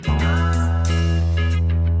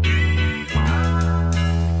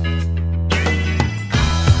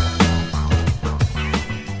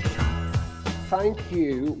thank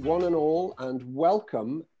you one and all, and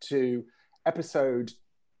welcome to episode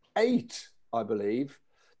 8, I believe,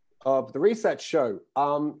 of the Reset Show.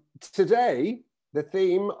 Today, the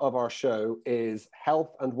theme of our show is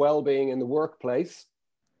health and well-being in the workplace,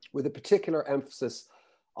 with a particular emphasis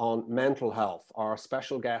on mental health. Our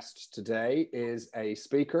special guest today is a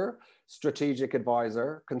speaker, strategic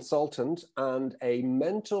advisor, consultant, and a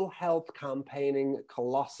mental health campaigning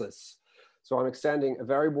colossus. So I'm extending a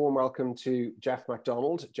very warm welcome to Geoff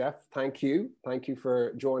McDonald. Geoff, thank you. Thank you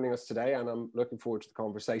for joining us today, and I'm looking forward to the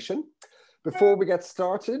conversation. Before we get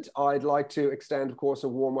started, I'd like to extend, of course, a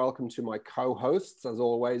warm welcome to my co-hosts. As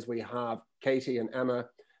always, we have Katie and Emma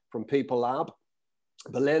from People Lab,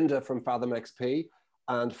 Belinda from Fathom XP,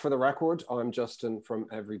 and for the record, I'm Justin from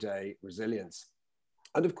Everyday Resilience.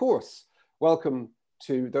 And of course, welcome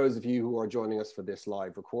to those of you who are joining us for this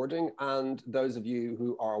live recording, and those of you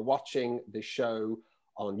who are watching the show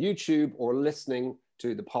on YouTube or listening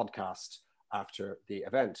to the podcast after the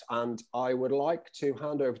event. And I would like to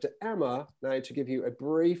hand over to Emma now to give you a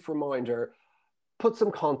brief reminder, put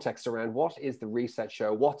some context around what is the Reset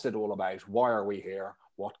Show, what's it all about, why are we here,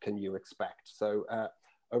 what can you expect? So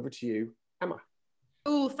over to you, Emma.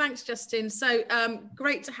 Oh, thanks, Justin. So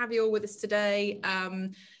great to have you all with us today.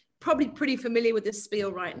 Probably pretty familiar with this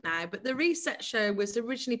spiel right now, but the Reset Show was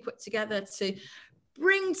originally put together to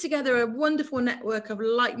bring together a wonderful network of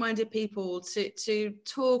like-minded people to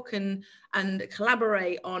talk and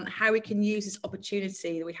collaborate on how we can use this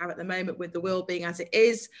opportunity that we have at the moment with the Wellbeing as it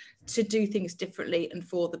is to do things differently and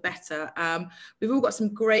for the better. We've all got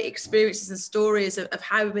some great experiences and stories of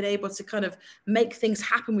how we've been able to kind of make things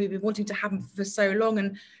happen we've been wanting to happen for so long.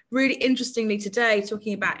 And really interestingly today,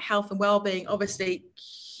 talking about health and wellbeing, obviously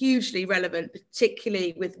hugely relevant,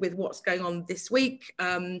 particularly with what's going on this week,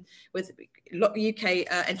 with UK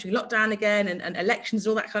entering lockdown again and elections and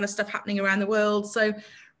all that kind of stuff happening around the world. So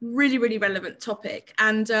really, really relevant topic.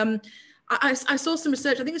 And I saw some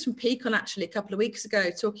research, I think it was from Peakon actually a couple of weeks ago,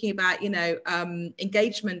 talking about,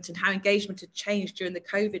 engagement and how engagement had changed during the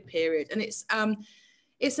COVID period. And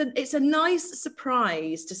it's a nice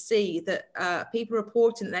surprise to see that people are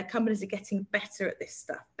reporting that their companies are getting better at this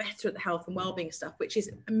stuff, better at the health and wellbeing stuff, which is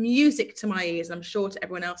music to my ears. I'm sure to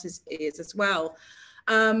everyone else's ears as well.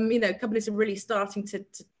 Companies are really starting to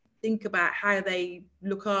think about how they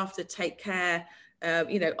look after, take care,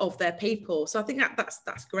 of their people. So I think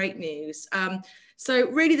that's great news. So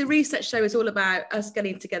really the Reset Show is all about us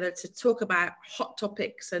getting together to talk about hot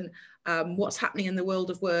topics and what's happening in the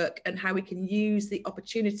world of work and how we can use the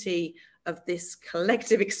opportunity of this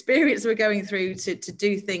collective experience we're going through to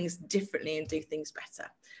do things differently and do things better.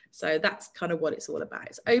 So that's kind of what it's all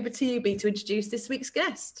about. So over to you, B, to introduce this week's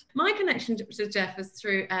guest. My connection to Geoff is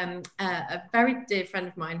through a very dear friend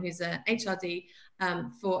of mine who's a HRD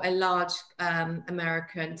for a large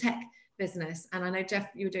American tech business. And I know, Geoff,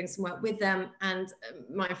 you were doing some work with them, and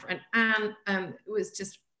my friend Anne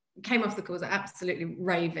came off the call, was absolutely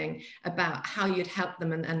raving about how you'd helped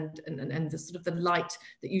them and the sort of the light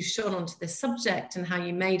that you shone onto this subject and how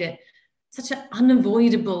you made it such an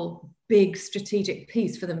unavoidable big strategic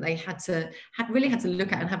piece for them. They really had to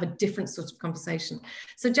look at and have a different sort of conversation.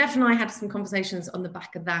 So Geoff and I had some conversations on the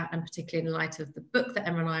back of that, and particularly in light of the book that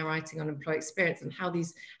Emma and I are writing on employee experience and how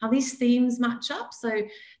these themes match up. So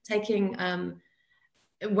taking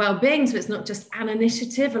well-being, so it's not just an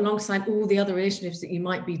initiative alongside all the other initiatives that you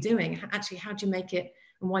might be doing. Actually, how do you make it,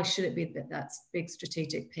 and why should it be that big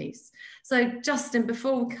strategic piece? So Justin,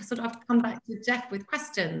 before we sort of come back to Geoff with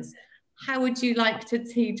questions, how would you like to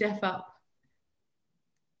tee Geoff up?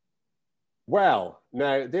 Well,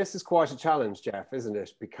 now this is quite a challenge, Geoff, isn't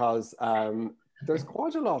it? Because there's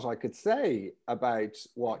quite a lot I could say about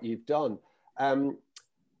what you've done.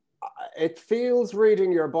 It feels,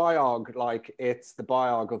 reading your biog, like it's the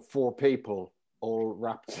biog of 4 people all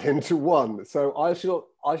wrapped into one. So I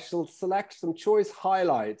shall select some choice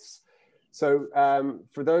highlights. So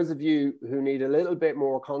for those of you who need a little bit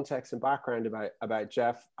more context and background about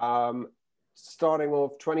Geoff, starting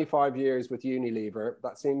off 25 years with Unilever,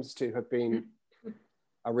 that seems to have been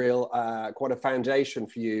a real, quite a foundation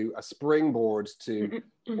for you, a springboard to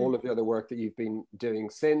all of the other work that you've been doing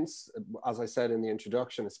since. As I said in the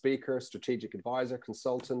introduction, a speaker, strategic advisor,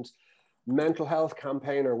 consultant, mental health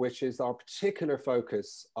campaigner, which is our particular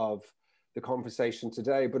focus of the conversation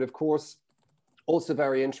today. But of course, also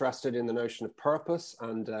very interested in the notion of purpose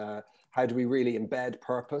and how do we really embed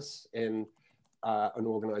purpose in an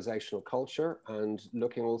organizational culture, and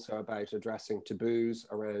looking also about addressing taboos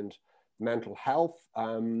around mental health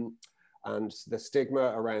and the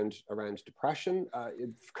stigma around depression.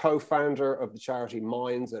 Co-founder of the charity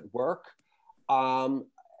Minds at Work.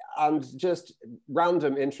 and just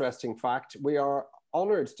random interesting fact, we are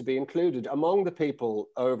honored to be included among the people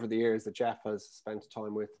over the years that Geoff has spent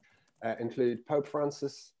time with, include Pope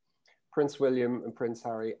Francis, Prince William and Prince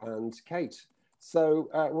Harry and Kate. So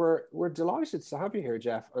we're delighted to have you here,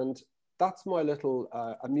 Geoff. And that's my little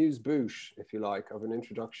amuse-bouche, if you like, of an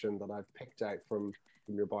introduction that I've picked out from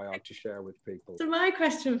your bio to share with people. So my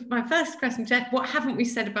first question, Geoff, what haven't we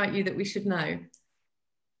said about you that we should know?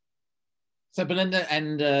 So Belinda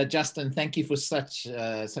and Justin, thank you for such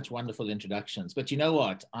wonderful introductions. But you know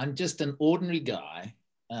what? I'm just an ordinary guy,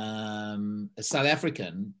 a South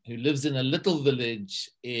African who lives in a little village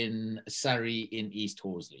in Surrey in East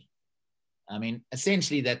Horsley. I mean,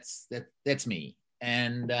 essentially that's me.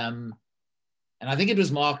 And I think it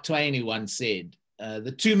was Mark Twain who once said,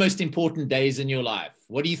 the two most important days in your life,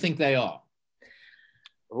 what do you think they are?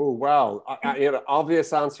 Oh, well,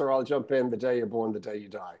 obvious answer, I'll jump in: the day you're born, the day you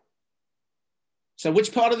die. So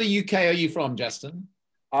which part of the UK are you from, Justin?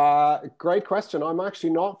 Great question. I'm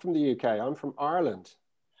actually not from the UK. I'm from Ireland.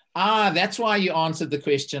 Ah, that's why you answered the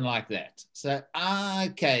question like that. So,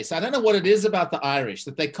 okay. So I don't know what it is about the Irish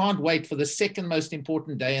that they can't wait for the second most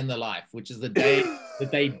important day in their life, which is the day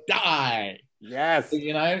that they die. Yes. So,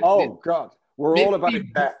 you know. Oh, God. We're all about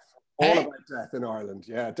death. All about death in Ireland.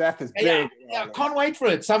 Yeah, death is big. Yeah, I can't wait for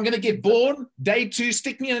it. So I'm going to get born, day 2,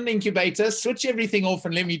 stick me in an incubator, switch everything off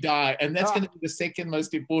and let me die. And that's going to be the second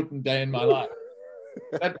most important day in my life.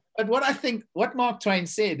 But what I think, what Mark Twain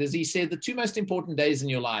said is he said the two most important days in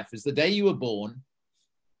your life is the day you were born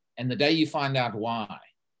and the day you find out why.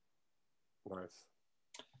 Nice.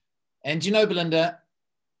 And you know, Belinda,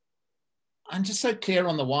 I'm just so clear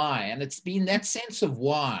on the why. And it's been that sense of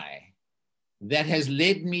why that has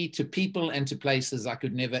led me to people and to places I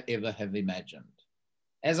could never, ever have imagined.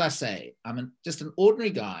 As I say, I'm just an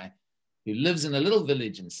ordinary guy who lives in a little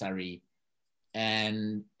village in Surrey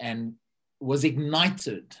and was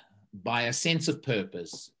ignited by a sense of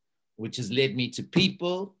purpose, which has led me to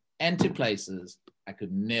people and to places I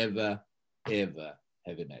could never, ever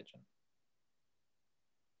have imagined.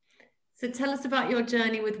 So tell us about your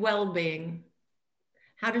journey with well-being.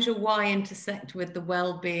 How does your why intersect with the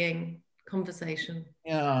well-being conversation?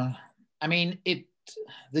 Yeah, I mean,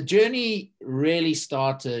 the journey really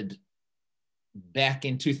started back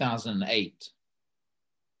in 2008.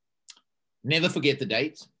 Never forget the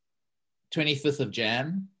date, 25th of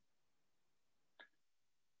Jan.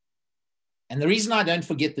 And the reason I don't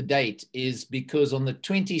forget the date is because on the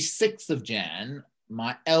 26th of Jan,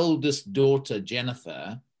 my eldest daughter,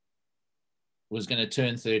 Jennifer, was going to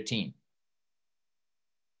turn 13.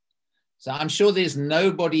 So I'm sure there's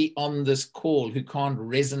nobody on this call who can't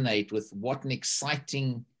resonate with what an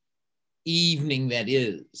exciting evening that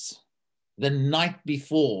is, the night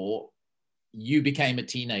before you became a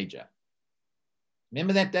teenager.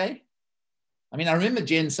 Remember that day? I mean, I remember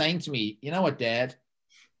Jen saying to me, you know what, Dad,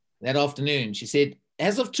 that afternoon, she said,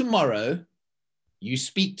 as of tomorrow, you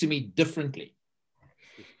speak to me differently.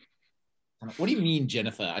 I'm like, what do you mean,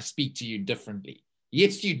 Jennifer? I speak to you differently.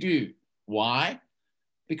 Yes, you do. Why?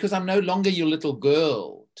 Because I'm no longer your little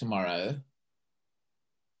girl tomorrow.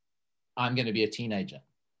 I'm going to be a teenager.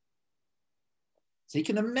 So you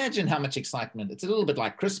can imagine how much excitement. It's a little bit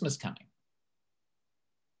like Christmas coming.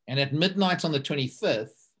 And at midnight on the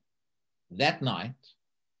 25th, that night,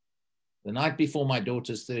 the night before my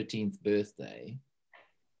daughter's 13th birthday,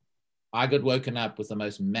 I got woken up with the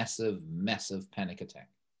most massive, massive panic attack.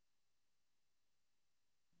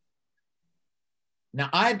 Now,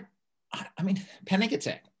 I mean, panic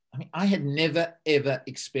attack. I mean, I had never, ever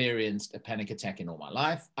experienced a panic attack in all my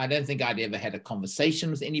life. I don't think I'd ever had a conversation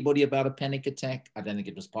with anybody about a panic attack. I don't think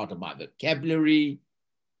it was part of my vocabulary.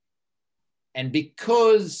 And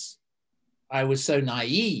because I was so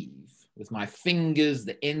naive, with my fingers,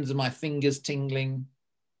 the ends of my fingers tingling,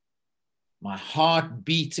 my heart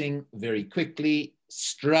beating very quickly,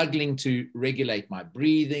 struggling to regulate my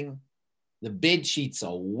breathing, the bed sheets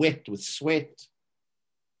are wet with sweat.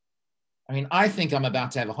 I mean, I think I'm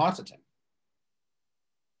about to have a heart attack.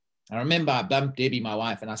 I remember I bumped Debbie, my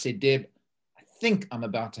wife, and I said, Deb, I think I'm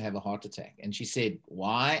about to have a heart attack. And she said,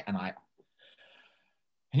 why? And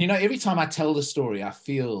you know, every time I tell the story, I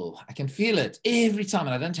can feel it every time.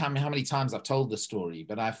 And I don't tell me how many times I've told the story,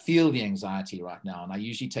 but I feel the anxiety right now. And I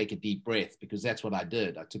usually take a deep breath because that's what I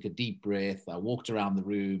did. I took a deep breath. I walked around the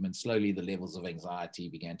room and slowly the levels of anxiety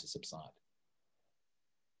began to subside.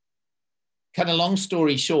 Cut a long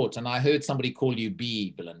story short, and I heard somebody call you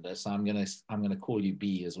B, Belinda, so I'm gonna call you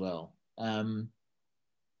B as well. Cut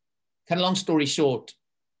a long story short,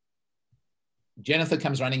 Jennifer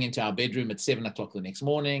comes running into our bedroom at 7 o'clock the next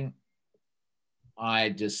morning. I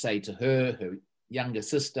just say to her younger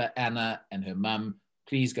sister, Anna, and her mum,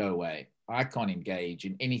 please go away. I can't engage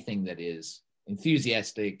in anything that is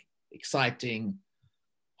enthusiastic, exciting,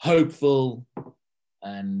 hopeful.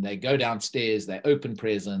 And they go downstairs, they open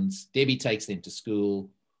presents. Debbie takes them to school.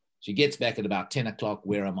 She gets back at about 10 o'clock.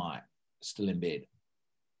 Where am I? Still in bed.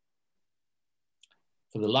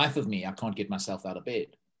 For the life of me, I can't get myself out of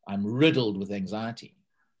bed. I'm riddled with anxiety.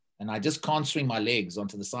 And I just can't swing my legs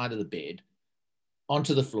onto the side of the bed,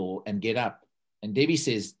 onto the floor, and get up. And Debbie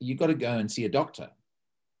says, you've got to go and see a doctor.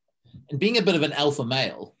 And being a bit of an alpha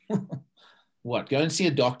male, what, go and see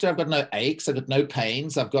a doctor? I've got no aches, I've got no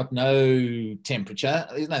pains, I've got no temperature.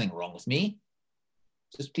 There's nothing wrong with me.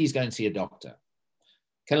 Just please go and see a doctor.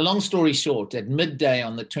 Cut a long story short, at midday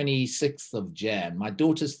on the 26th of Jan, my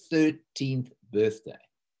daughter's 13th birthday,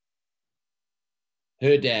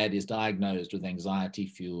 her dad is diagnosed with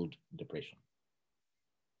anxiety-fueled depression.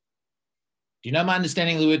 Do you know my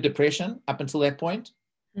understanding of the word depression up until that point?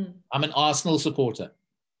 I'm an Arsenal supporter.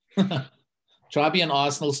 Try be an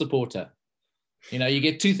Arsenal supporter. You know, you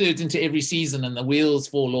get 2/3 into every season and the wheels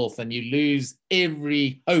fall off and you lose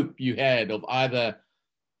every hope you had of either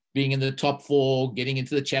being in the top 4, getting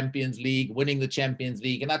into the Champions League, winning the Champions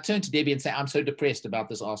League. And I turn to Debbie and say, I'm so depressed about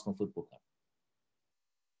this Arsenal Football Club.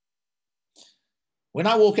 When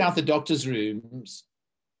I walk out the doctor's rooms,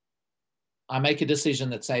 I make a decision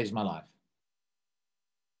that saves my life,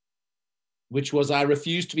 which was I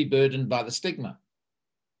refuse to be burdened by the stigma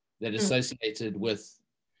that is associated with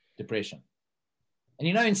depression. And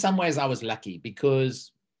you know, in some ways I was lucky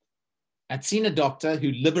because I'd seen a doctor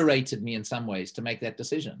who liberated me in some ways to make that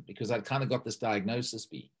decision because I'd kind of got this diagnosis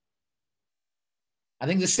B. I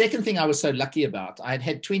think the second thing I was so lucky about, I had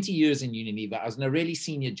had 20 years in Unilever. I was in a really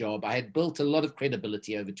senior job. I had built a lot of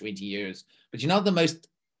credibility over 20 years. But you know what the most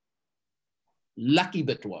lucky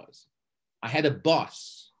bit was? I had a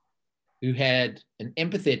boss who had an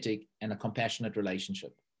empathetic and a compassionate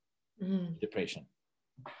relationship with depression.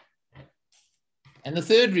 And the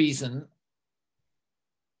third reason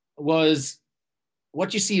was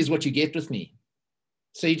what you see is what you get with me.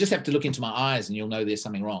 So you just have to look into my eyes and you'll know there's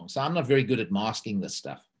something wrong. So I'm not very good at masking this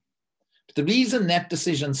stuff. But the reason that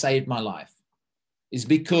decision saved my life is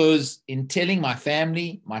because in telling my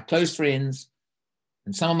family, my close friends,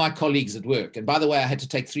 and some of my colleagues at work, and by the way, I had to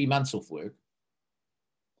take 3 months off work.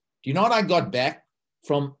 Do you know what I got back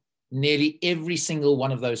from nearly every single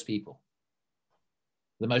one of those people?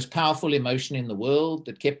 The most powerful emotion in the world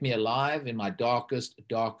that kept me alive in my darkest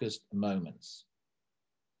moments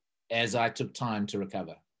as I took time to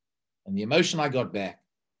recover. And the emotion I got back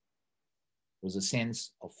was a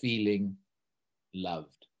sense of feeling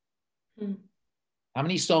loved. How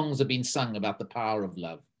many songs have been sung about the power of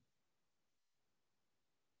love?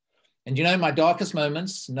 And you know, my darkest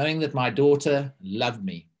moments, knowing that my daughter loved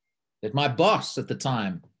me, that my boss at the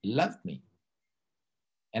time loved me,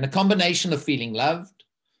 and a combination of feeling loved,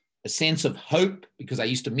 a sense of hope, because I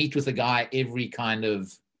used to meet with a guy every kind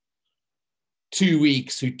of 2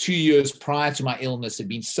 weeks who 2 years prior to my illness had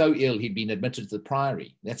been so ill, he'd been admitted to the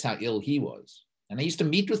Priory. That's how ill he was. And I used to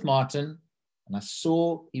meet with Martin and I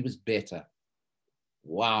saw he was better.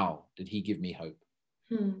 Wow, did he give me hope.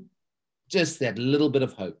 Just that little bit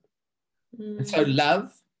of hope. And so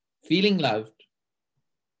love, feeling loved,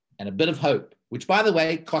 and a bit of hope, which by the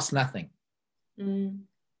way, cost nothing,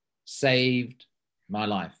 saved my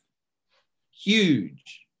life.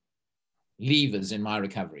 Huge levers in my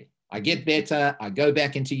recovery. I get better. I go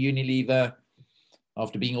back into Unilever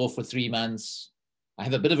after being off for 3 months. I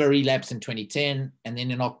have a bit of a relapse in 2010. And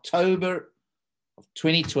then in October of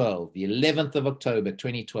 2012, the 11th of October,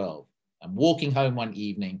 2012, I'm walking home one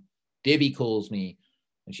evening. Debbie calls me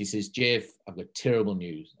and she says, Geoff, I've got terrible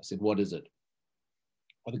news. I said, what is it?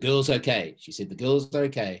 Are the girls okay? She said, the girls are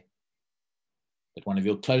okay. But one of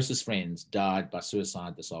your closest friends died by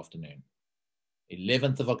suicide this afternoon.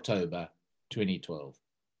 11th of October, 2012.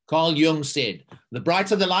 Carl Jung said, the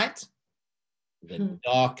brighter the light, the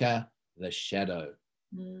darker the shadow.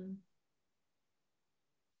 And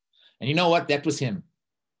you know what? That was him.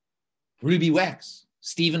 Ruby Wax,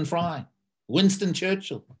 Stephen Fry, Winston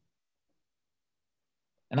Churchill.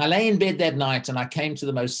 And I lay in bed that night and I came to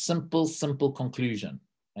the most simple conclusion.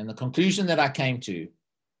 And the conclusion that I came to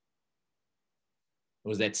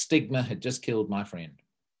was that stigma had just killed my friend.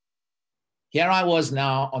 Here I was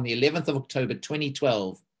now on the 11th of October,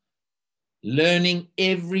 2012, learning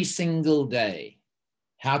every single day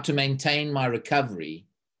how to maintain my recovery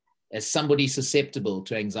as somebody susceptible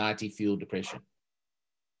to anxiety-fueled depression.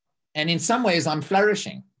 And in some ways, I'm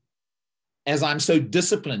flourishing as I'm so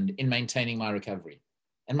disciplined in maintaining my recovery.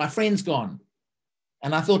 And my friend's gone.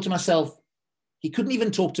 And I thought to myself, he couldn't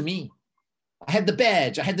even talk to me. I had the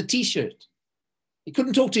badge. I had the T-shirt. He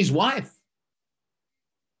couldn't talk to his wife.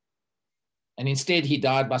 And instead, he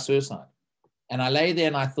died by suicide. And I lay there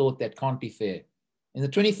and I thought, that can't be fair. In the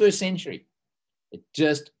 21st century, it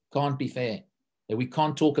just can't be fair that we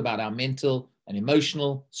can't talk about our mental and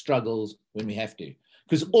emotional struggles when we have to.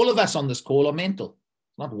 Because all of us on this call are mental.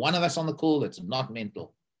 Not one of us on the call that's not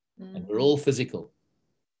mental. And we're all physical.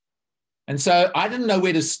 And so I didn't know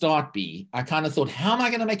where to start, B. I kind of thought, how am I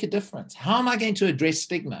going to make a difference? How am I going to address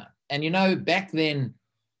stigma? And, you know, back then,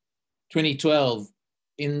 2012,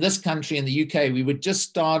 in this country, in the UK, we were just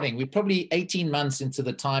starting. We're probably 18 months into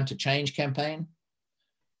the Time to Change campaign.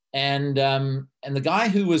 And the guy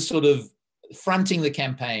who was sort of fronting the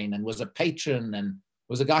campaign and was a patron and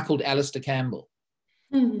was a guy called Alistair Campbell.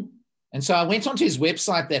 Mm-hmm. And so I went onto his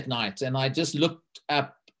website that night and I just looked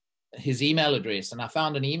up his email address and I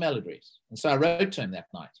found an email address. And so I wrote to him that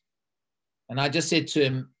night. And I just said to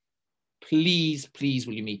him, please, please,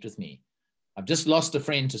 will you meet with me? I've just lost a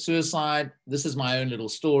friend to suicide. This is my own little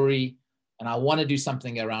story. And I want to do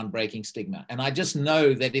something around breaking stigma. And I just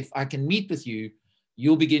know that if I can meet with you,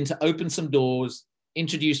 you'll begin to open some doors,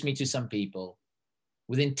 introduce me to some people.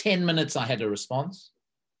 Within 10 minutes, I had a response.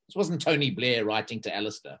 This wasn't Tony Blair writing to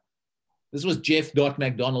Alistair. This was Geoff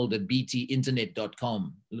McDonald at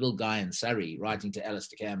btinternet.com, a little guy in Surrey writing to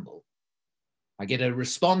Alistair Campbell. I get a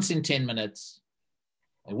response in 10 minutes.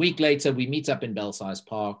 A week later, we meet up in Belsize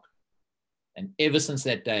Park. And ever since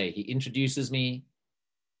that day, he introduces me,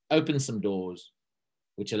 opens some doors,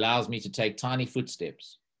 which allows me to take tiny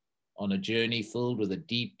footsteps on a journey filled with a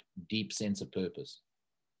deep, deep sense of purpose.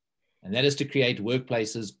 And that is to create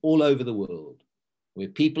workplaces all over the world where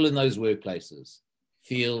people in those workplaces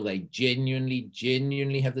feel they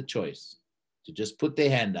genuinely have the choice to just put their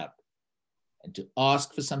hand up and to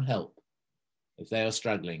ask for some help if they are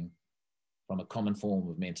struggling from a common form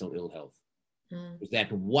of mental ill health. Because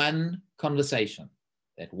that one conversation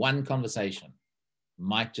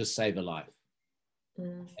might just save a life.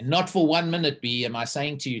 And not for 1 minute, B, am I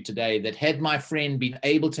saying to you today that had my friend been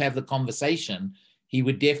able to have the conversation, he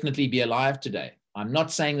would definitely be alive today. I'm not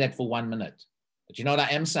saying that for 1 minute. But you know what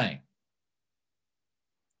I am saying?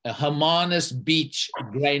 A Hermanus Beach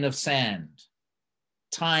grain of sand,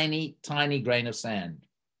 tiny, tiny grain of sand.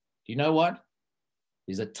 Do you know what?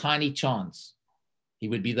 There's a tiny chance he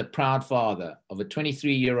would be the proud father of a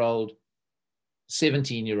 23-year-old,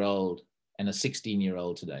 17-year-old, and a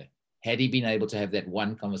 16-year-old today. Had he been able to have that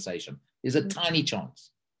one conversation, there's a tiny chance.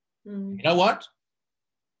 You know what?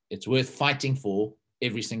 It's worth fighting for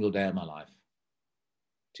every single day of my life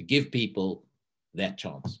to give people that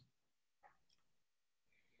chance.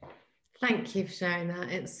 Thank you for sharing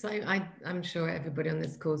that. It's so, I'm sure everybody on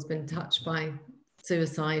this call has been touched by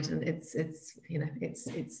suicide, and it's you know,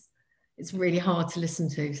 it's really hard to listen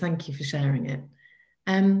to. Thank you for sharing it.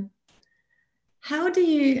 How do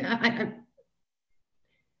you, I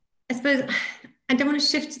suppose, I don't want to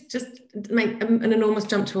shift, just make an enormous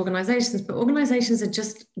jump to organizations, but organizations are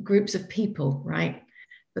just groups of people, right?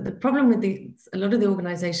 But the problem with a lot of the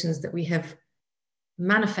organizations that we have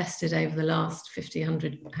manifested over the last 50,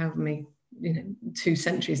 100, however many, 2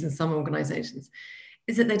 centuries in some organizations,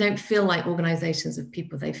 is that they don't feel like organizations of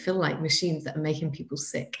people. They feel like machines that are making people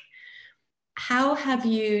sick. How have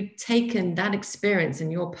you taken that experience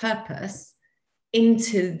and your purpose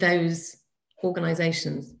into those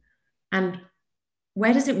organizations? And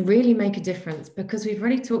where does it really make a difference? Because we've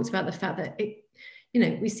already talked about the fact that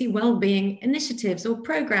we see well-being initiatives or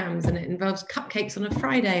programs, and it involves cupcakes on a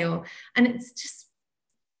Friday, and it's just,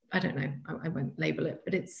 I don't know, I won't label it,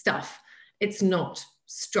 but it's stuff. It's not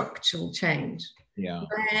structural change. Yeah.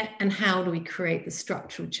 Where and how do we create the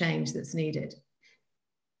structural change that's needed?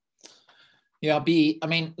 Yeah, B, I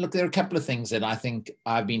mean, look, there are a couple of things that I think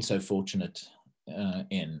I've been so fortunate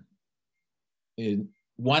in.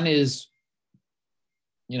 One is,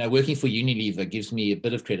 working for Unilever gives me a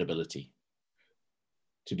bit of credibility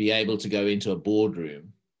to be able to go into a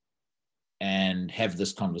boardroom and have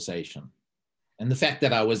this conversation. And the fact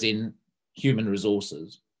that I was in human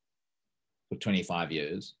resources for 25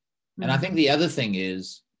 years. Mm-hmm. And I think the other thing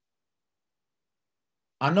is,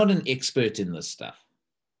 I'm not an expert in this stuff.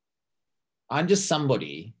 I'm just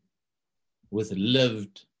somebody with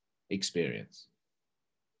lived experience.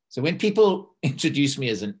 So when people introduce me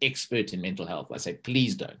as an expert in mental health, I say,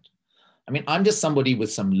 please don't. I mean, I'm just somebody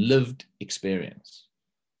with some lived experience.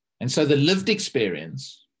 And so the lived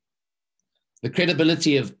experience, the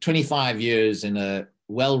credibility of 25 years in a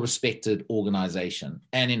well-respected organization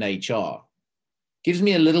and in HR gives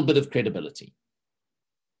me a little bit of credibility.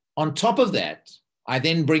 On top of that, I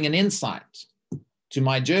then bring an insight to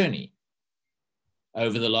my journey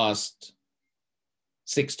over the last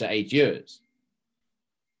 6 to 8 years.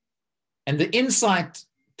 And the insight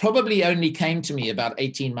probably only came to me about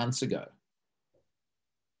 18 months ago.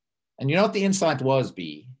 And you know what the insight was,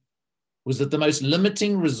 B? Was that the most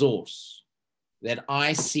limiting resource that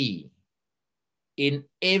I see in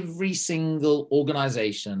every single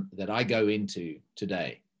organization that I go into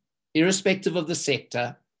today, irrespective of the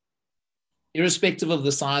sector, irrespective of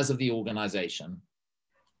the size of the organization,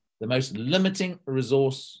 the most limiting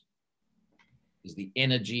resource is the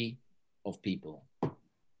energy of people.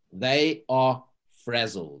 They are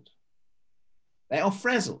frazzled. They are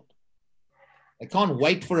frazzled. They can't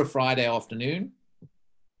wait for a Friday afternoon,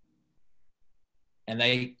 and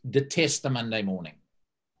they detest the Monday morning.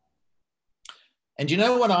 And you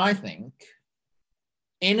know what I think?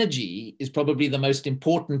 Energy is probably the most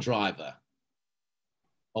important driver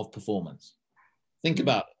of performance. Think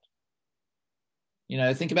about it. You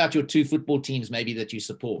know, think about your 2 football teams maybe that you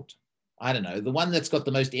support. I don't know. The one that's got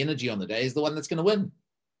the most energy on the day is the one that's going to win.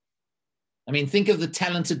 I mean, think of the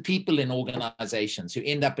talented people in organizations who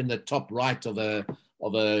end up in the top right of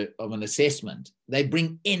an assessment. They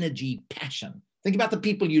bring energy, passion. Think about the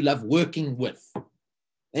people you love working with.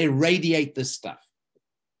 They radiate this stuff.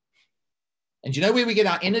 And you know where we get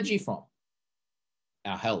our energy from?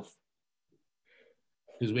 Our health.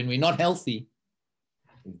 Because when we're not healthy,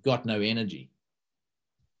 we've got no energy.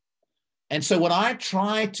 And so what I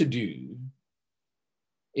try to do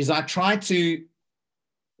is I try to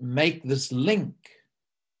make this link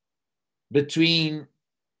between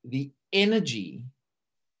the energy,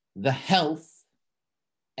 the health,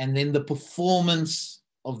 and then the performance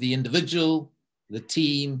of the individual, the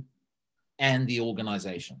team, and the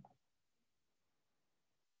organization.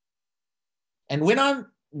 And when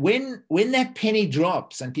that penny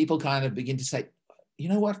drops and people kind of begin to say, you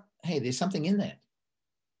know what, hey, there's something in that.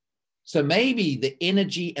 So maybe the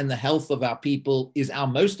energy and the health of our people is our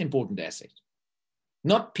most important asset.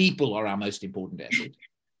 Not people are our most important asset.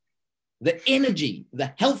 The energy,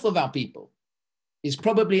 the health of our people is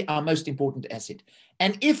probably our most important asset.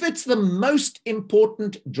 And if it's the most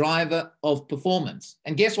important driver of performance,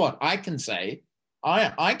 and guess what? I can say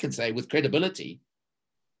with credibility,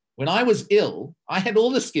 when I was ill, I had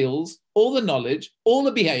all the skills, all the knowledge, all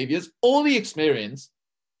the behaviors, all the experience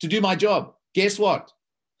to do my job. Guess what?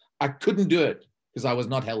 I couldn't do it because I was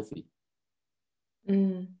not healthy.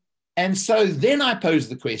 Mm. And so then I pose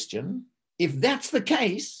the question, if that's the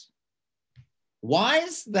case, why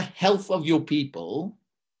is the health of your people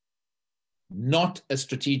not a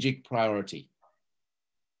strategic priority?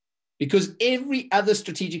 Because every other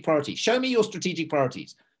strategic priority, show me your strategic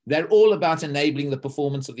priorities. They're all about enabling the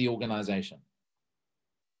performance of the organization.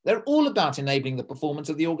 They're all about enabling the performance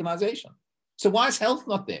of the organization. So why is health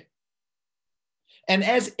not there? And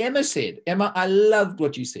as Emma said, Emma, I loved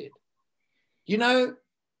what you said. You know,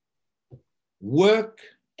 work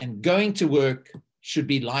and going to work should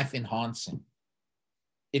be life enhancing.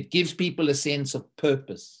 It gives people a sense of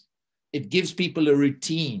purpose. It gives people a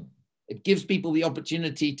routine. It gives people the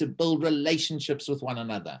opportunity to build relationships with one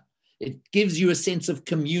another. It gives you a sense of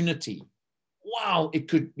community. Wow, it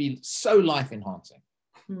could be so life enhancing.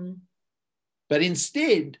 Mm. But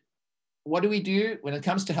instead, what do we do when it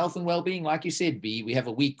comes to health and well-being? Like you said, B, we have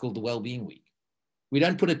a week called the Wellbeing Week. We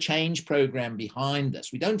don't put a change program behind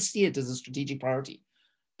this. We don't see it as a strategic priority.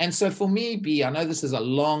 And so for me, B, I know this is a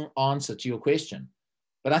long answer to your question,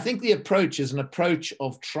 but I think the approach is an approach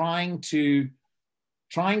of trying to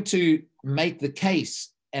make the case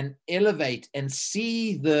and elevate and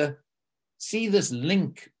see this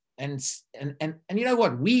link. And you know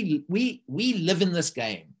what? We live in this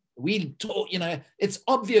game. We talk, you know, it's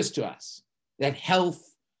obvious to us that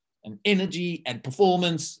health and energy and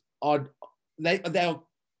performance are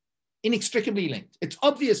inextricably linked. It's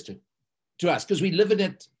obvious to us because we live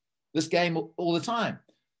in this game all the time.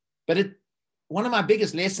 But one of my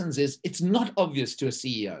biggest lessons is it's not obvious to a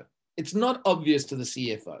CEO. It's not obvious to the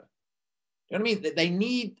CFO. You know what I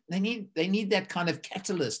mean? They need that kind of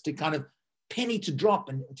catalyst to kind of penny to drop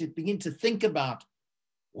and to begin to think about,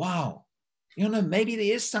 wow, you know, maybe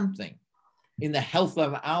there is something in the health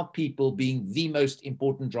of our people being the most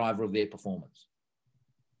important driver of their performance.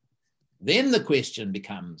 Then the question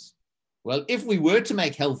becomes, well, if we were to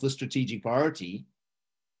make health a strategic priority,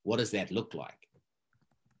 what does that look like?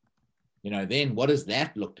 You know, then what does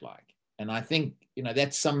that look like? And I think, you know,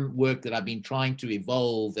 that's some work that I've been trying to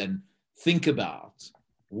evolve and think about.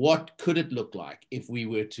 What could it look like if we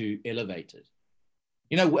were to elevate it?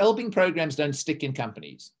 You know, wellbeing programs don't stick in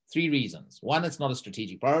companies. 3 reasons. 1, it's not a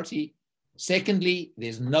strategic priority. Secondly,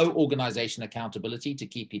 there's no organization accountability to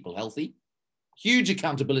keep people healthy. Huge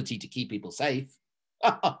accountability to keep people safe.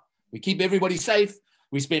 We keep everybody safe,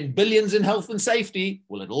 We spend billions in health and safety.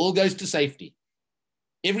 Well, it all goes to safety.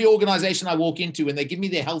 Every organization I walk into, when they give me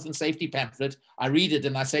their health and safety pamphlet, I read it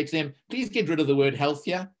and I say to them, please get rid of the word health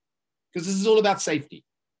here, because this is all about safety.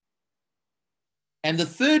 And the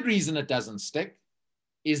third reason it doesn't stick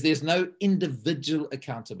is there's no individual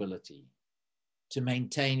accountability to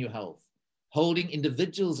maintain your health, holding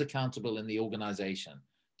individuals accountable in the organization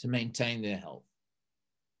to maintain their health.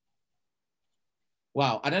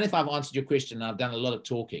 Wow, I don't know if I've answered your question. I've done a lot of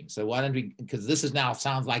talking. So why don't we, because this is now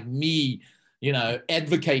sounds like me, you know,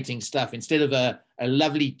 advocating stuff instead of a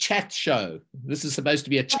lovely chat show. This is supposed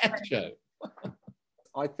to be a chat show.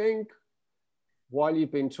 I think while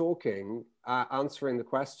you've been talking, answering the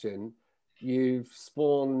question, you've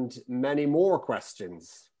spawned many more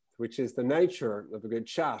questions, which is the nature of a good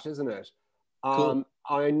chat, isn't it? Cool.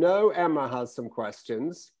 I know Emma has some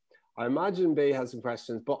questions. I imagine B has some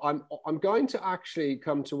questions, but I'm going to actually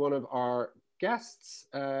come to one of our guest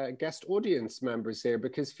audience members here,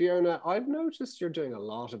 because Fiona, I've noticed you're doing a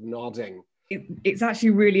lot of nodding. It's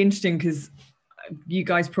actually really interesting because you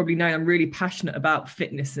guys probably know I'm really passionate about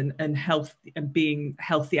fitness and health and being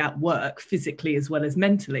healthy at work, physically as well as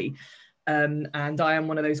mentally. And I am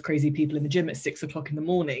one of those crazy people in the gym at 6 o'clock in the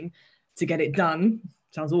morning to get it done.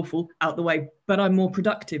 Sounds awful, out the way, but I'm more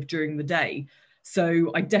productive during the day.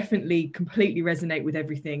 So I definitely completely resonate with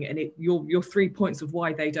everything. And your 3 points of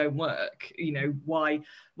why they don't work, you know, why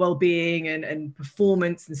well-being and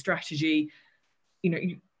performance and strategy, you know,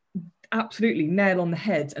 you absolutely nail on the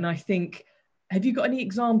head. And I think, have you got any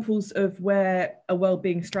examples of where a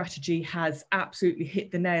well-being strategy has absolutely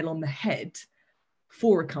hit the nail on the head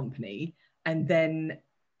for a company, and then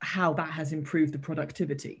how that has improved the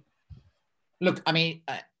productivity? Look, I mean,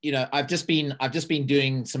 you know, I've just been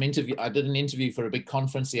doing some interview. I did an interview for a big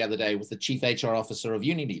conference the other day with the chief HR officer of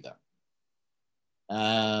Unilever.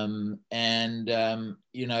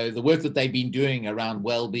 You know, the work that they've been doing around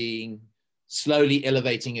well-being, slowly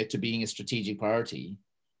elevating it to being a strategic priority.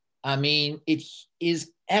 I mean, it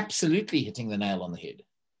is absolutely hitting the nail on the head.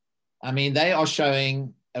 I mean, they are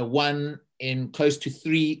showing a 1 in close to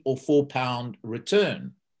 3 or 4 pound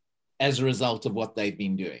return as a result of what they've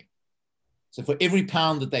been doing. So for every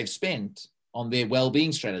pound that they've spent on their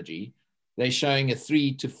well-being strategy, they're showing a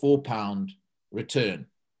 3 to 4 pound return.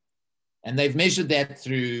 And they've measured that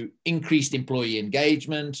through increased employee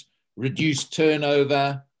engagement, reduced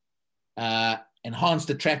turnover, enhanced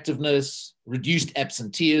attractiveness, reduced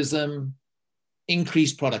absenteeism,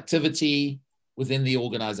 increased productivity within the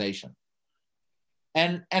organization.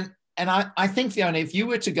 And I think, Fiona, if you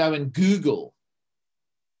were to go and Google,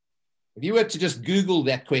 if you were to just Google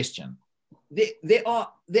that question, there's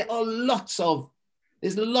lots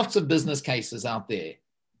of business cases out there,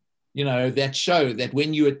 you know, that show that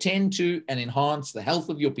when you attend to and enhance the health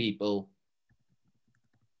of your people,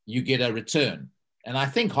 you get a return. And I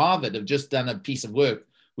think Harvard have just done a piece of work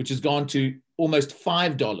which has gone to almost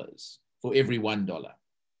 $5 for every $1.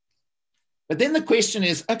 But then the question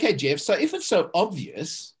is, okay, Geoff, so if it's so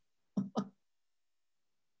obvious,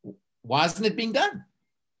 why isn't it being done?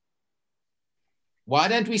 Why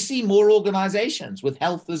don't we see more organizations with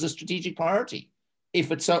health as a strategic priority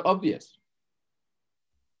if it's so obvious?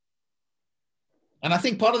 And I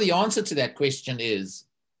think part of the answer to that question is,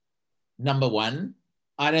 number one,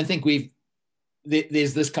 I don't think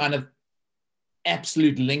there's this kind of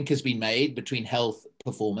absolute link has been made between health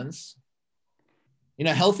performance. You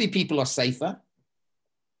know, healthy people are safer.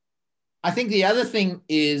 I think the other thing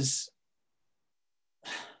is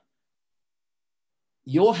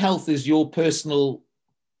your health is your personal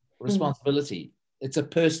responsibility. It's a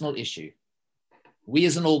personal issue. We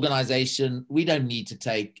as an organization, we don't need to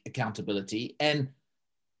take accountability. And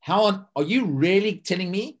are you really telling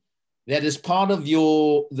me that as part of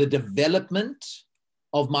the development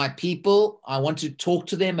of my people, I want to talk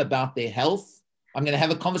to them about their health? I'm going to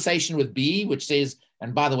have a conversation with B, which says,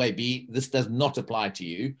 and by the way, B, this does not apply to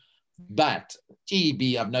you, but gee,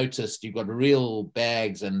 B, I've noticed you've got real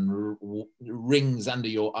bags and rings under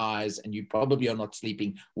your eyes and you probably are not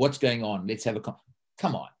sleeping. What's going on? Let's have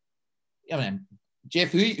come on. I mean, Geoff,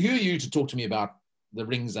 who are you to talk to me about the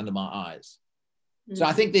rings under my eyes? Mm-hmm. So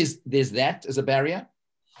I think there's that as a barrier.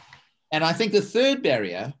 And I think the third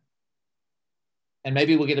barrier, and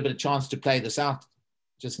maybe we'll get a bit of chance to play this out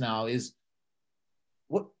just now, is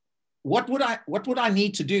what would I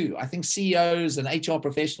need to do? I think CEOs and HR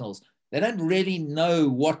professionals, they don't really know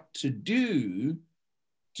what to do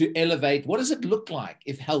to elevate. What does it look like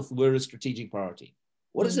if health were a strategic priority?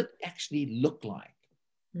 What does it actually look like?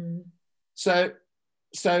 Mm. So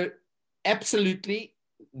absolutely,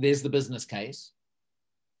 there's the business case.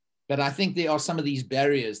 But I think there are some of these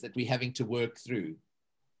barriers that we're having to work through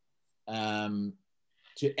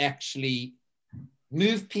to actually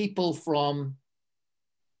move people from,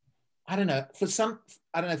 for some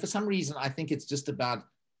reason, I think it's just about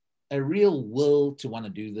a real will to want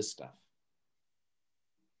to do this stuff.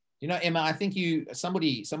 You know, Emma, I think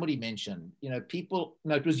somebody mentioned, you know, people,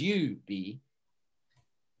 no, it was you, B,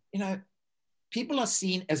 you know, people are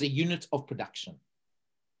seen as a unit of production.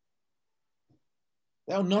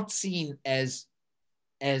 They are not seen as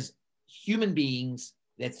human beings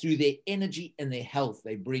that through their energy and their health,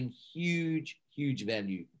 they bring huge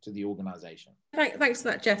value to the organization. Thanks for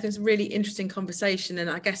that, Geoff. It's a really interesting conversation, and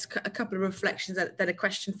I guess a couple of reflections that a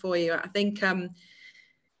question for you. I think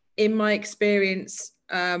in my experience,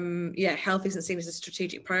 health isn't seen as a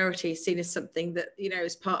strategic priority. It's seen as something that, you know,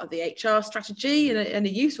 is part of the HR strategy and a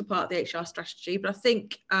useful part of the HR strategy. But I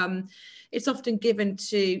think it's often given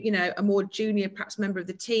to, you know, a more junior, perhaps member of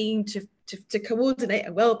the team to coordinate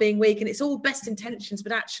a wellbeing week, and it's all best intentions,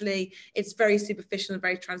 but actually it's very superficial and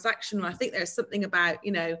very transactional. I think there's something about,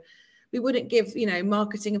 you know, we wouldn't give, you know,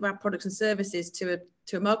 marketing of our products and services to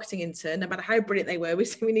a marketing intern, no matter how brilliant they were.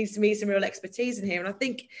 We need to meet some real expertise in here. And I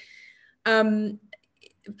think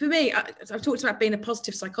for me, I've talked about being a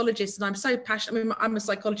positive psychologist, and I'm so passionate. I mean, I'm a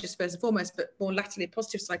psychologist first and foremost, but more latterly a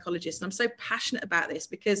positive psychologist. And I'm so passionate about this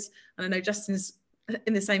because, and I know Justin's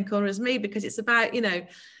in the same corner as me, because it's about, you know,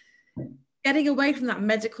 getting away from that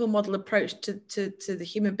medical model approach to the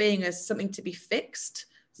human being as something to be fixed.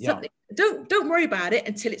 Something, don't worry about it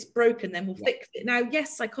until it's broken, then we'll fix it. Now,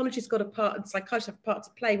 yes, psychologists got a part, and psychologists have a part to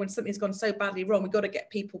play. When something's gone so badly wrong, we've got to get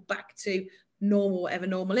people back to normal, whatever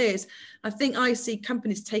normal is. I think I see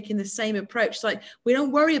companies taking the same approach. It's like, we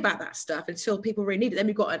don't worry about that stuff until people really need it. Then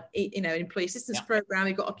we've got an employee assistance program,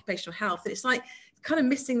 we've got occupational health. And it's like kind of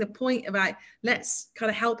missing the point about, let's kind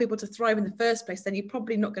of help people to thrive in the first place. Then you're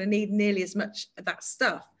probably not going to need nearly as much of that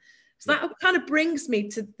stuff. So that kind of brings me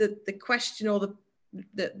to the question, or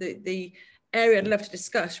the area I'd love to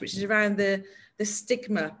discuss, which is around the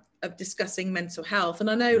stigma of discussing mental health.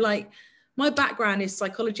 And I know, like, my background is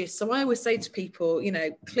psychologist, so I always say to people, you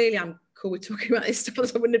know, clearly I'm cool with talking about this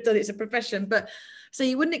stuff, I wouldn't have done it as a profession, but so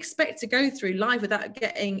you wouldn't expect to go through life without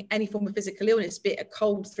getting any form of physical illness, be it a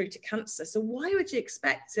cold through to cancer. So why would you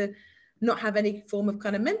expect to not have any form of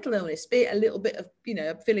kind of mental illness, be it a little bit of, you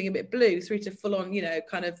know, feeling a bit blue through to full on, you know,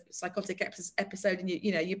 kind of psychotic episode, and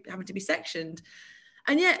you know, you're having to be sectioned.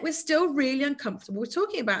 And yet we're still really uncomfortable with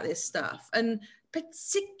talking about this stuff. And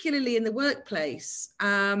particularly in the workplace,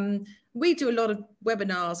 we do a lot of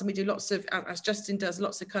webinars, and we do lots of, as Justin does,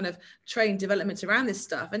 lots of kind of training development around this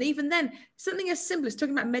stuff. And even then, something as simple as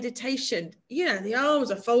talking about meditation, you know, the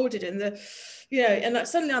arms are folded and the, you know, and like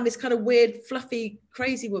suddenly I'm this kind of weird, fluffy,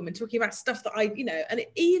 crazy woman talking about stuff that I, you know, and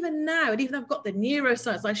even now, and even I've got the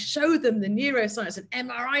neuroscience, I show them the neuroscience and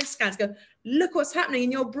MRI scans, go, look what's happening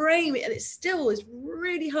in your brain. And it still is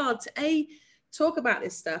really hard to A, talk about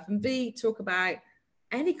this stuff, and B, talk about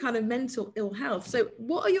any kind of mental ill health. So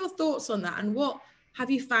what are your thoughts on that? And what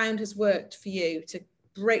have you found has worked for you to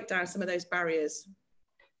break down some of those barriers?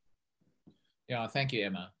 Yeah, thank you,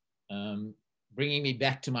 Emma. Bringing me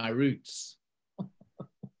back to my roots.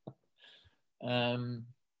 So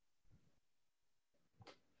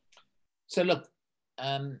look,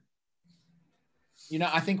 you know,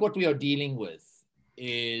 I think what we are dealing with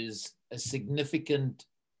is a significant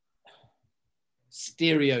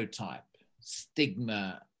stereotype,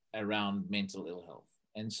 stigma around mental ill health.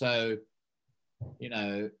 And so, you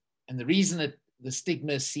know, and the reason that the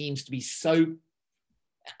stigma seems to be so,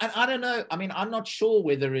 and I don't know, I mean, I'm not sure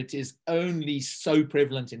whether it is only so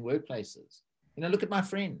prevalent in workplaces. You know, look at my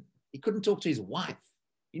friend. He couldn't talk to his wife.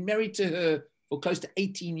 Been married to her for close to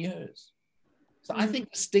 18 years. So I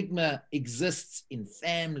think the stigma exists in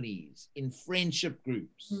families, in friendship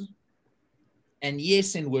groups, and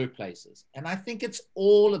yes, in workplaces. And I think it's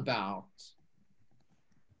all about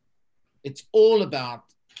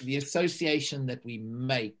the association that we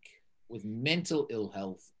make with mental ill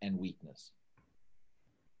health and weakness.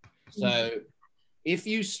 So if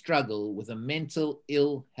you struggle with a mental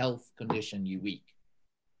ill health condition, you're weak.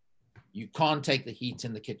 You can't take the heat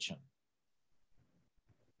in the kitchen.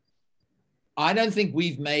 I don't think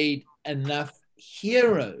we've made enough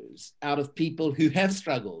heroes out of people who have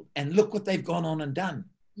struggled, and look what they've gone on and done.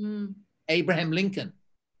 Abraham Lincoln,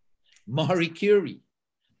 Marie Curie,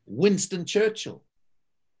 Winston Churchill.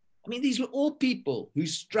 I mean, these were all people who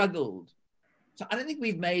struggled. So I don't think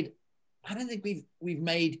we've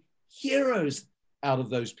made heroes out of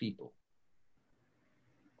those people.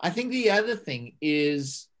 I think the other thing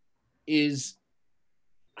is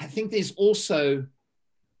I think there's also,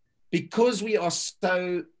 because we are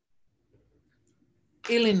so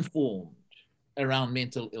ill-informed around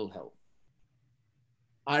mental ill health,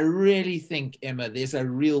 I really think, Emma, there's a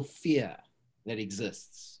real fear that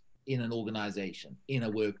exists in an organization, in a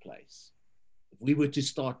workplace. If we were to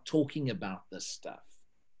start talking about this stuff,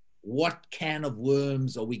 what can of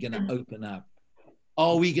worms are we going to open up?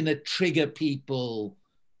 Are we going to trigger people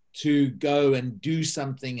to go and do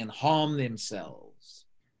something and harm themselves?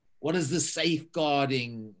 What is the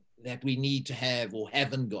safeguarding that we need to have or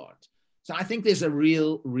haven't got? So I think there's a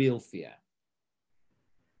real fear.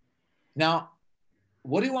 Now,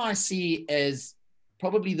 what do I see as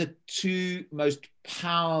probably the two most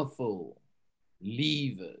powerful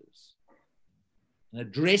levers in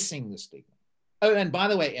addressing the stigma? Oh, and by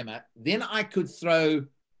the way, Emma, then I could throw,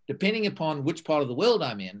 depending upon which part of the world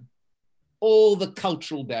I'm in, all the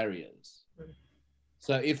cultural barriers.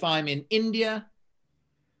 So if I'm in India,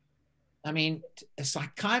 I mean, a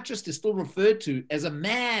psychiatrist is still referred to as a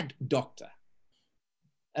mad doctor.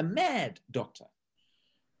 A mad doctor.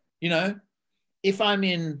 You know, if I'm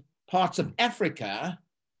in parts of Africa,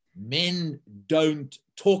 men don't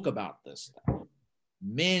talk about this stuff.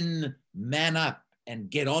 Men man up and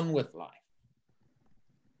get on with life.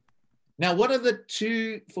 Now, what are the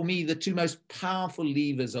two, for me, the two most powerful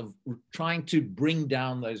levers of trying to bring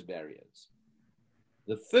down those barriers?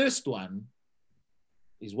 The first one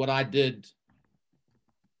is what I did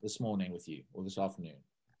this morning with you, or this afternoon,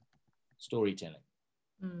 storytelling.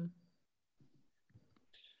 Mm.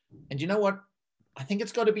 And you know what? I think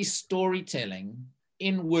it's got to be storytelling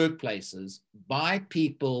in workplaces by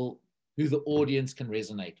people who the audience can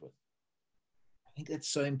resonate with. I think that's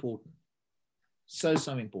so important. So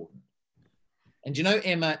important. And you know,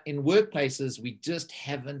 Emma, in workplaces, we just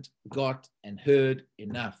haven't got and heard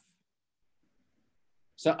enough.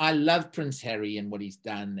 So I love Prince Harry and what he's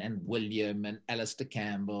done, and William and Alistair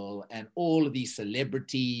Campbell and all of these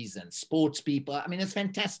celebrities and sports people. I mean, it's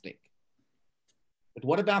fantastic. But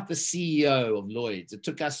what about the CEO of Lloyd's? It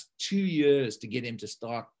took us 2 years to get him to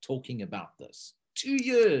start talking about this. 2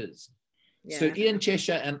 years. Yeah. So Ian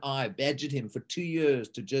Cheshire and I badgered him for 2 years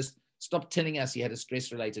to just stop telling us he had a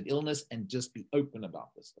stress-related illness and just be open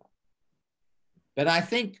about this stuff. But I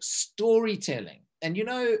think storytelling, and you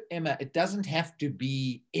know, Emma, it doesn't have to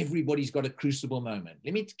be everybody's got a crucible moment.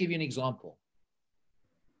 Let me give you an example.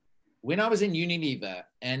 When I was in Unilever,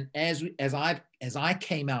 and as I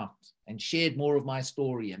came out and shared more of my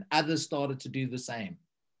story, and others started to do the same,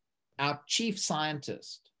 our chief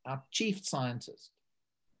scientist,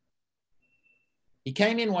 he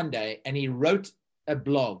came in one day and he wrote a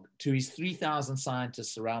blog to his 3,000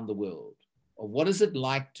 scientists around the world of what is it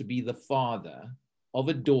like to be the father of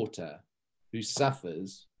a daughter who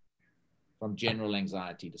suffers from general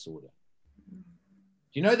anxiety disorder.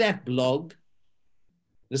 Do you know that blog?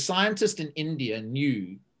 The scientist in India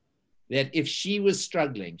knew that if she was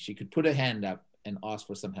struggling, she could put her hand up and ask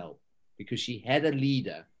for some help because she had a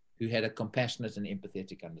leader who had a compassionate and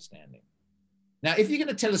empathetic understanding. Now, if you're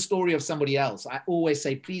going to tell a story of somebody else, I always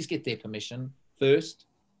say, please get their permission first,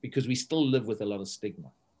 because we still live with a lot of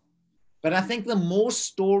stigma. But I think the more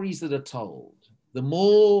stories that are told, the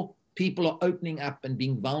more people are opening up and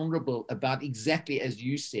being vulnerable about exactly as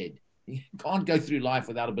you said. You can't go through life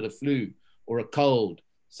without a bit of flu or a cold,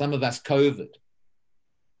 some of us COVID.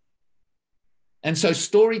 And so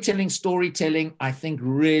storytelling, I think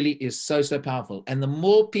really is so powerful. And the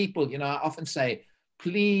more people, you know, I often say,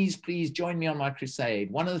 please join me on my crusade.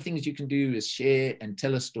 One of the things you can do is share and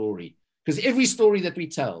tell a story. Because every story that we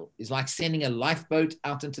tell is like sending a lifeboat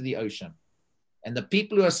out into the ocean. And the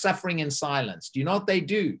people who are suffering in silence, do you know what they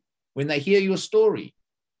do when they hear your story?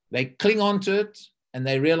 They cling on to it and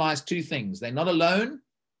they realize two things. They're not alone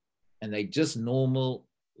and they're just normal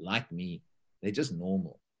like me. They're just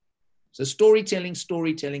normal. So storytelling,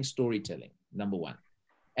 number one.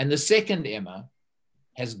 And the second, Emma,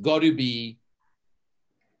 has got to be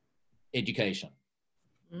education.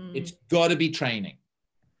 It's got to be training.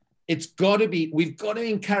 It's got to be, we've got to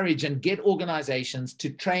encourage and get organizations to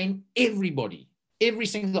train everybody, every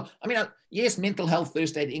single, I mean, yes, Mental Health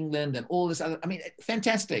First Aid England and all this other, I mean,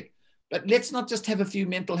 fantastic. But let's not just have a few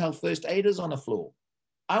mental health first aiders on a floor.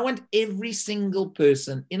 I want every single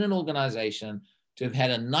person in an organization to have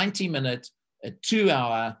had a 90-minute, a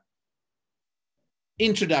 2-hour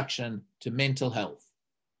introduction to mental health,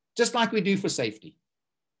 just like we do for safety.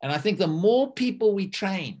 And I think the more people we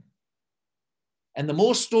train, and the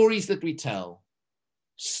more stories that we tell,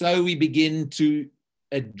 so we begin to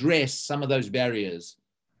address some of those barriers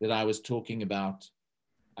that I was talking about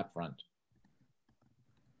up front.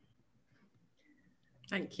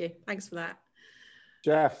 Thank you. Thanks for that.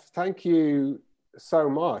 Geoff, thank you so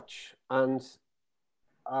much. And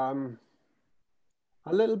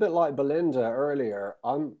A little bit like Belinda earlier,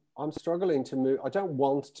 I'm struggling to move. I don't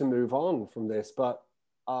want to move on from this, but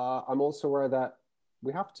I'm also aware that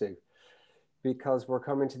we have to, because we're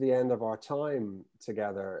coming to the end of our time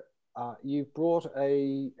together. You've brought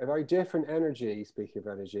a very different energy, speaking of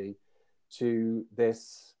energy, to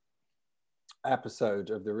this episode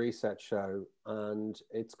of the Reset Show, and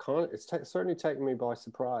certainly taken me by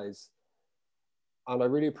surprise, and I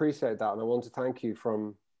really appreciate that, and I want to thank you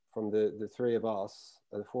from the three of us,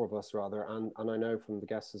 the four of us rather, and I know from the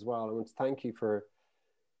guests as well. I want to thank you for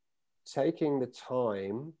taking the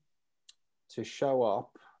time to show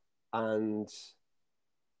up and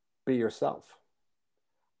be yourself,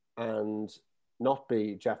 and not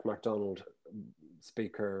be Geoff McDonald,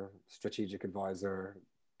 speaker, strategic advisor,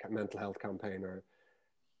 mental health campaigner,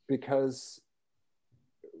 because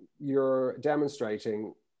you're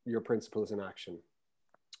demonstrating your principles in action,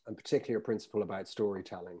 and particularly your principle about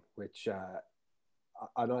storytelling, which,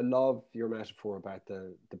 and I love your metaphor about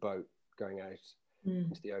the boat going out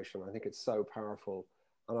into the ocean. I think it's so powerful.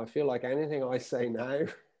 And I feel like anything I say now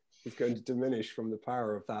is going to diminish from the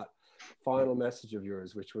power of that final message of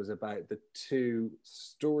yours, which was about the two,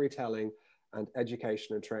 storytelling and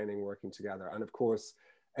education and training, working together. And of course,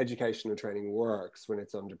 education and training works when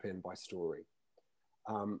it's underpinned by story.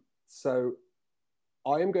 So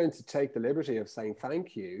I am going to take the liberty of saying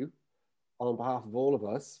thank you on behalf of all of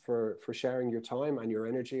us for sharing your time and your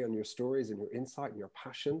energy and your stories and your insight and your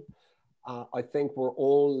passion. I think we're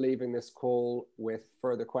all leaving this call with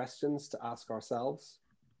further questions to ask ourselves,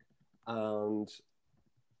 and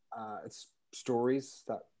it's stories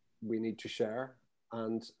that we need to share.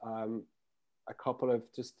 And a couple of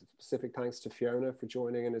just specific thanks to Fiona for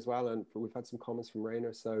joining in as well. And we've had some comments from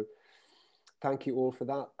Rainer. So thank you all for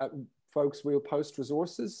that. Folks, we'll post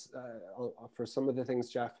resources for some of the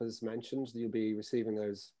things Geoff has mentioned. You'll be receiving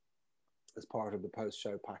those as part of the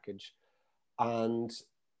post-show package. And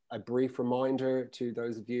a brief reminder to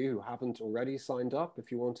those of you who haven't already signed up,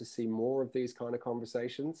 if you want to see more of these kind of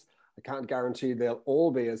conversations, I can't guarantee they'll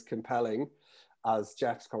all be as compelling as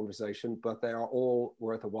Geoff's conversation, but they are all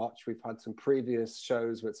worth a watch. We've had some previous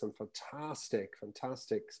shows with some fantastic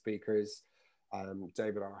speakers.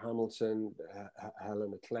 David R. Hamilton,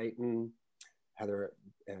 Helena Clayton, Heather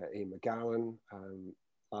E. McGowan.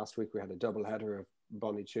 Last week we had a double header of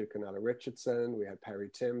Bonnie Chuk and Ella Richardson. We had Perry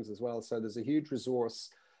Timms as well. So there's a huge resource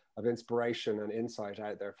of inspiration and insight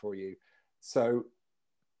out there for you. So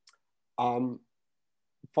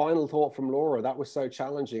final thought from Laura, that was so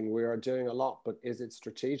challenging. We are doing a lot, but is it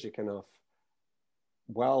strategic enough?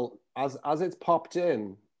 Well, as it's popped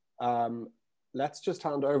in, let's just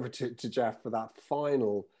hand over to Geoff for that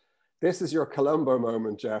final. This is your Columbo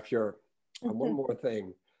moment, Geoff. And one more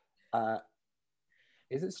thing.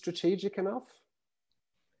 Is it strategic enough?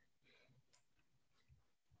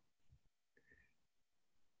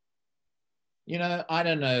 You know, I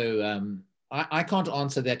don't know. I can't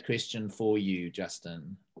answer that question for you,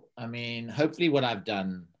 Justin. I mean, hopefully what I've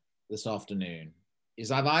done this afternoon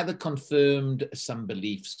is I've either confirmed some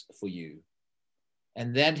beliefs for you,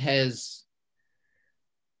 and that has,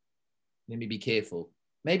 let me be careful,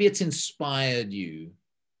 maybe it's inspired you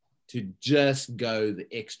to just go the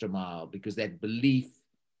extra mile because that belief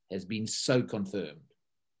has been so confirmed.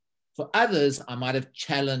 For others, I might have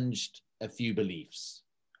challenged a few beliefs,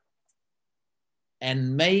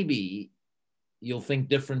 and maybe you'll think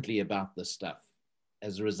differently about this stuff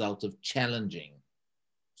as a result of challenging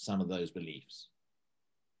some of those beliefs.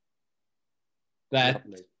 But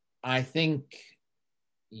lovely. I think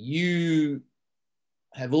you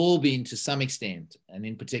have all been, to some extent, and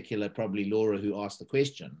in particular, probably Laura, who asked the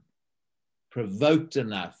question, provoked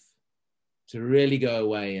enough to really go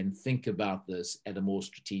away and think about this at a more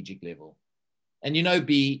strategic level. And you know,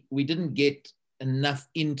 B, we didn't get enough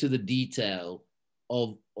into the detail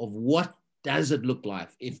of what does it look like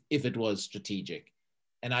if it was strategic.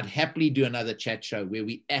 And I'd happily do another chat show where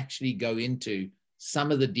we actually go into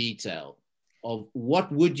some of the detail of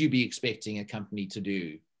what would you be expecting a company to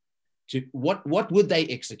do, to what would they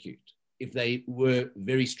execute if they were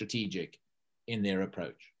very strategic in their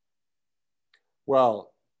approach.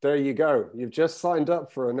 Well, there you go. You've just signed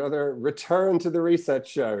up for another return to the Reset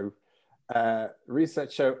Show,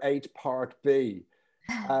 Reset Show 8 Part B.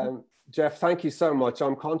 Geoff, thank you so much.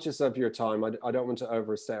 I'm conscious of your time. I don't want to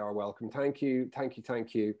overstay our welcome. Thank you.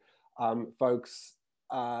 Folks,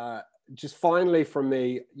 just finally from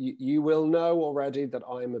me, you will know already that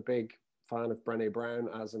I'm a big fan of Brené Brown,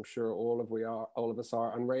 as I'm sure all of us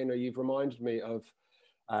are. And Rainer, you've reminded me of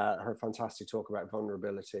her fantastic talk about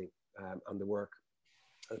vulnerability and the work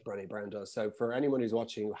that Brené Brown does. So for anyone who's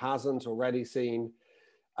watching who hasn't already seen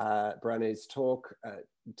Brené's talk,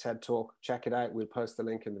 TED Talk. Check it out. We'll post the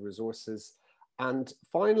link in the resources. And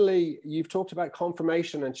finally, you've talked about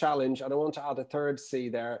confirmation and challenge, and I want to add a third C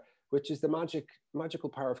there, which is the magical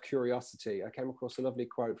power of curiosity. I came across a lovely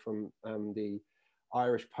quote from the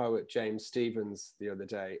Irish poet James Stephens the other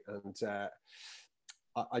day, and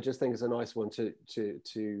I just think it's a nice one to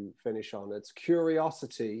finish on. It's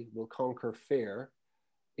curiosity will conquer fear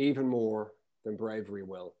even more than bravery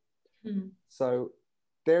will. So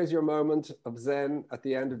there's your moment of Zen at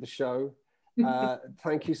the end of the show.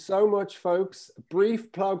 Thank you so much, folks.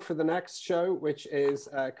 Brief plug for the next show, which is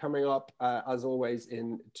coming up, as always,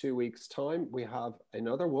 in 2 weeks' time. We have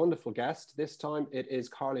another wonderful guest. This time it is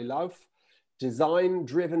Carly Lauf,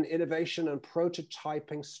 design-driven innovation and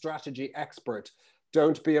prototyping strategy expert.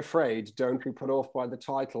 Don't be afraid. Don't be put off by the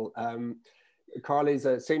title. Carly's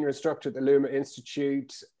a senior instructor at the Luma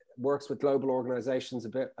Institute, works with global organizations a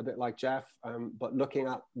bit like Geoff, but looking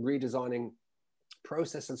at redesigning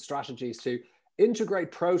process and strategies to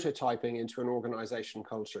integrate prototyping into an organization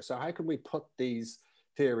culture. So how can we put these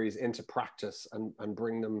theories into practice and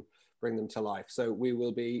bring them to life? So we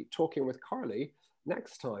will be talking with Carly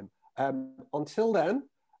next time. Until then,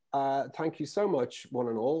 thank you so much, one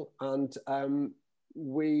and all, and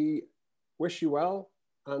we wish you well,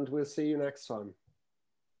 and we'll see you next time.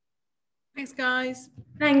 Thanks, guys.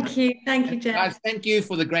 Thank you, Geoff. Guys, thank you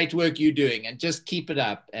for the great work you're doing, and just keep it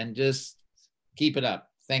up, Thank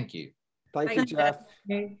you. Thank you, Geoff.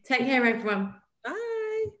 Take care, everyone.